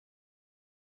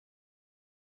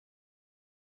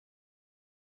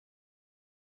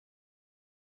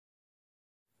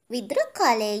Vidra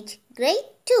College,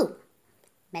 Grade 2,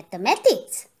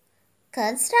 Mathematics,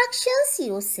 Constructions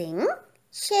using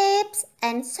Shapes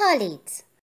and Solids.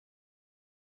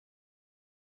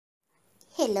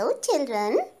 Hello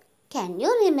children, can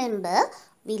you remember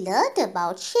we learned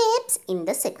about shapes in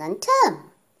the second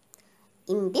term?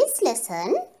 In this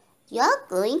lesson, you are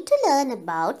going to learn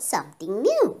about something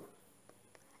new.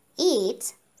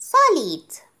 It's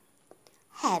solids.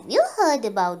 Have you heard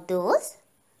about those?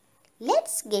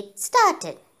 Let's get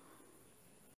started.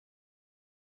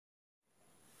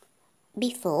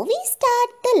 Before we start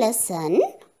the lesson,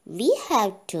 we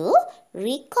have to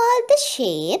recall the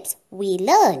shapes we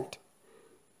learned.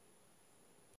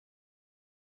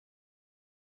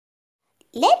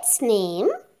 Let's name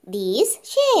these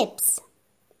shapes.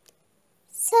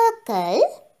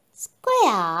 Circle,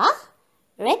 square,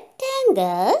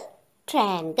 rectangle,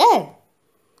 triangle.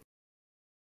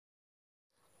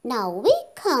 Now we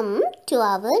come to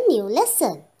our new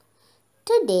lesson.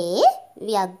 Today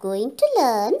we are going to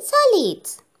learn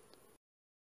solids.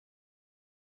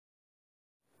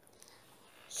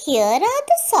 Here are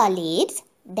the solids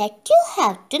that you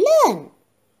have to learn.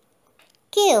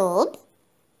 Cube,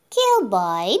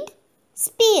 cuboid,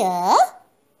 sphere,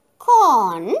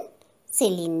 cone,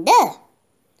 cylinder.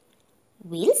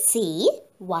 We'll see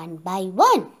one by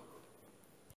one.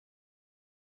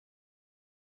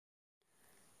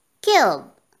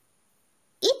 Cube.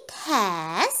 It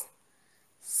has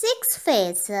 6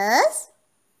 faces,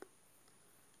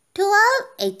 12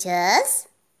 edges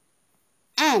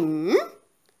and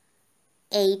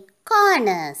 8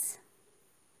 corners.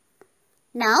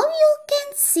 Now you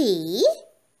can see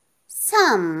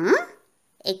some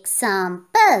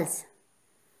examples.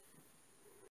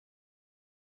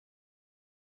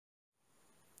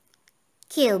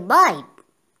 Cuboid.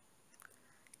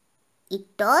 It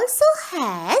also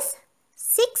has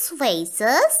 6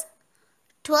 faces,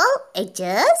 12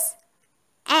 edges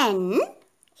and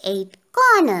 8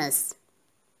 corners.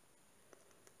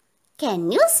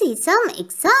 Can you see some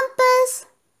examples?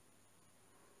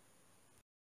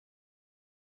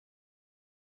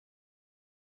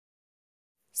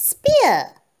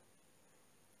 Sphere.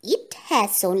 It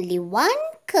has only one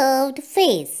curved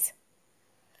face.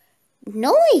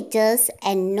 No edges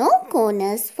and no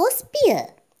corners for sphere.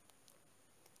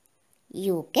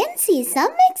 You can see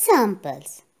some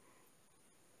examples.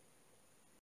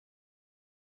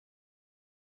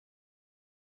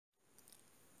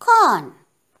 Cone.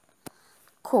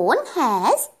 Cone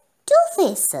has 2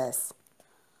 faces.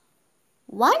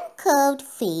 One curved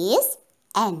face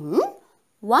and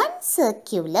one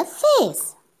circular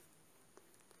face.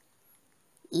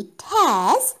 It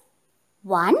has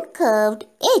one curved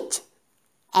edge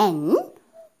and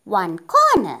one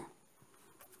corner.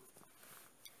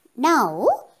 Now,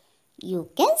 you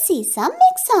can see some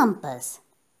examples.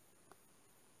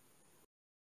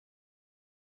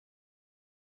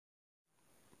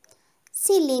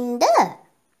 Cylinder.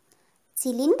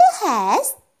 Cylinder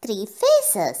has 3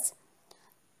 faces,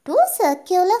 2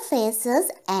 circular faces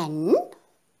and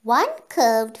 1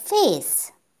 curved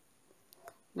face.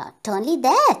 Not only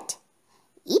that,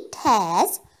 it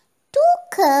has 2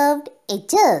 curved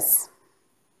edges.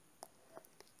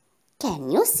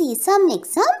 Can you see some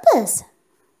examples?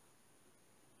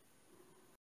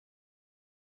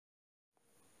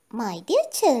 My dear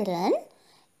children,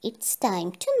 it's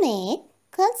time to make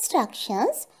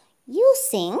constructions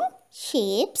using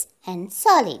shapes and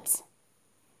solids.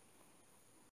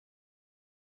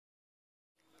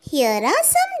 Here are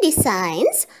some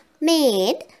designs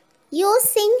made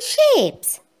using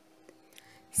shapes.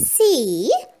 See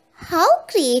how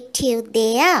creative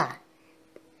they are.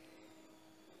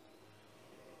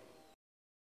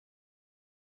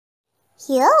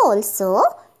 Here also,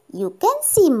 you can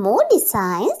see more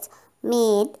designs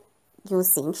made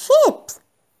using shapes.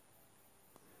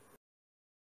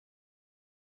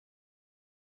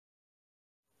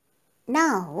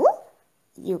 Now,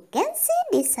 you can see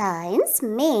designs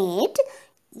made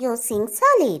using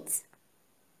solids.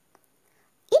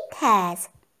 It has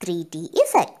 3D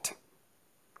effect.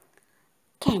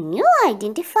 Can you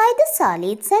identify the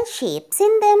solids and shapes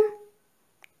in them?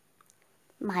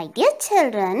 My dear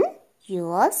children, you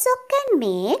also can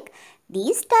make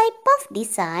these type of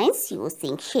designs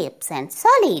using shapes and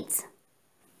solids.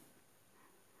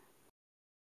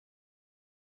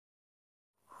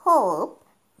 Hope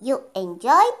you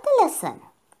enjoyed the lesson.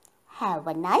 Have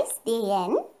a nice day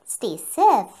and stay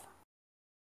safe.